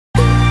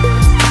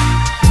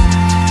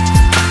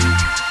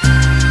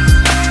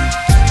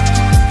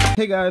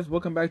Hey guys,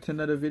 welcome back to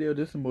another video.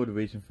 This is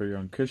motivation for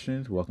young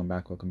Christians. Welcome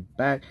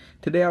back.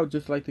 Today I would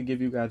just like to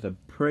give you guys a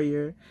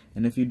prayer,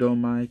 and if you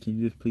don't mind, can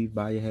you just please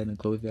bow your head and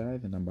close your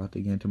eyes, and I'm about to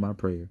get into my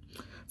prayer.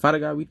 Father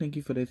God, we thank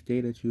you for this day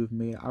that you have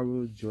made. I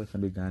will rejoice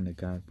and be glad in it,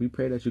 God. We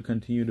pray that you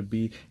continue to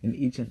be in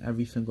each and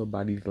every single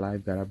body's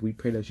life, God. We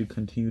pray that you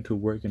continue to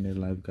work in their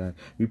life, God.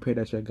 We pray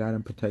that you guide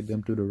and protect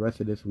them through the rest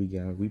of this week,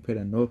 God. We pray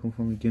that no weapon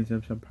formed against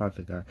them shall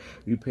prosper, God.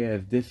 We pray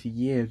as this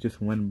year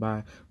just went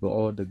by with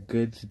all the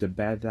goods, the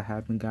bads that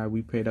happened, God.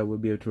 We pray that we'll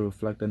be able to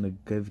reflect on the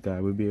goods,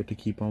 God. We'll be able to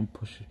keep on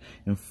pushing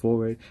and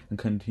forward and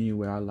continue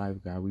with our life,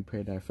 God. We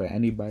pray that for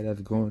anybody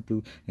that's going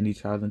through any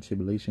trials and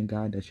tribulation,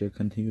 God, that you'll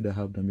continue to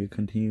help them. You'll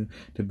continue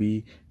to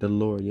be the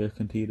Lord. You'll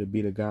continue to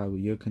be the God.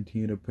 You'll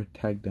continue to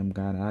protect them,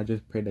 God. And I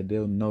just pray that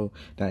they'll know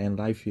that in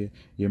life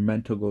you're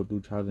meant to go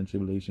through trials and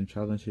tribulation.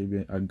 Trials and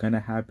tribulation are going to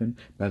happen,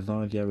 but as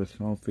long as you have a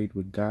strong faith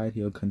with God,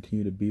 He'll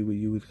continue to be with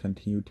you. He'll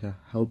continue to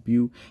help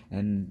you.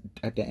 And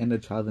at the end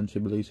of trials and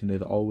tribulation,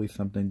 there's always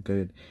something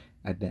good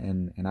at the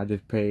end. And I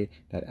just pray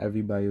that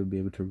everybody will be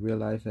able to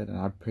realize that. And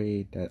I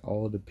pray that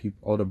all the people,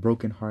 all the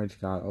broken hearts,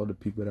 God, all the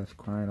people that's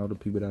crying, all the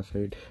people that's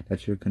hurt,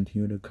 that you'll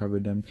continue to cover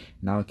them.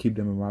 And I'll keep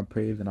them in my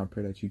prayers, and I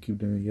pray that you keep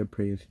them in your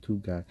prayers too,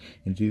 God.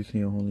 In Jesus'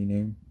 holy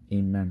name,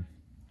 amen.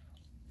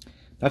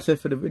 That's it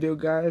for the video,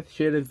 guys.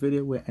 Share this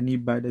video with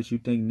anybody that you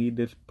think need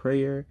this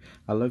prayer.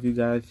 I love you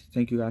guys.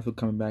 Thank you guys for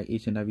coming back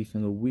each and every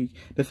single week.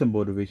 This is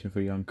motivation for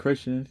young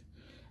Christians.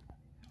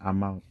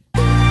 I'm out.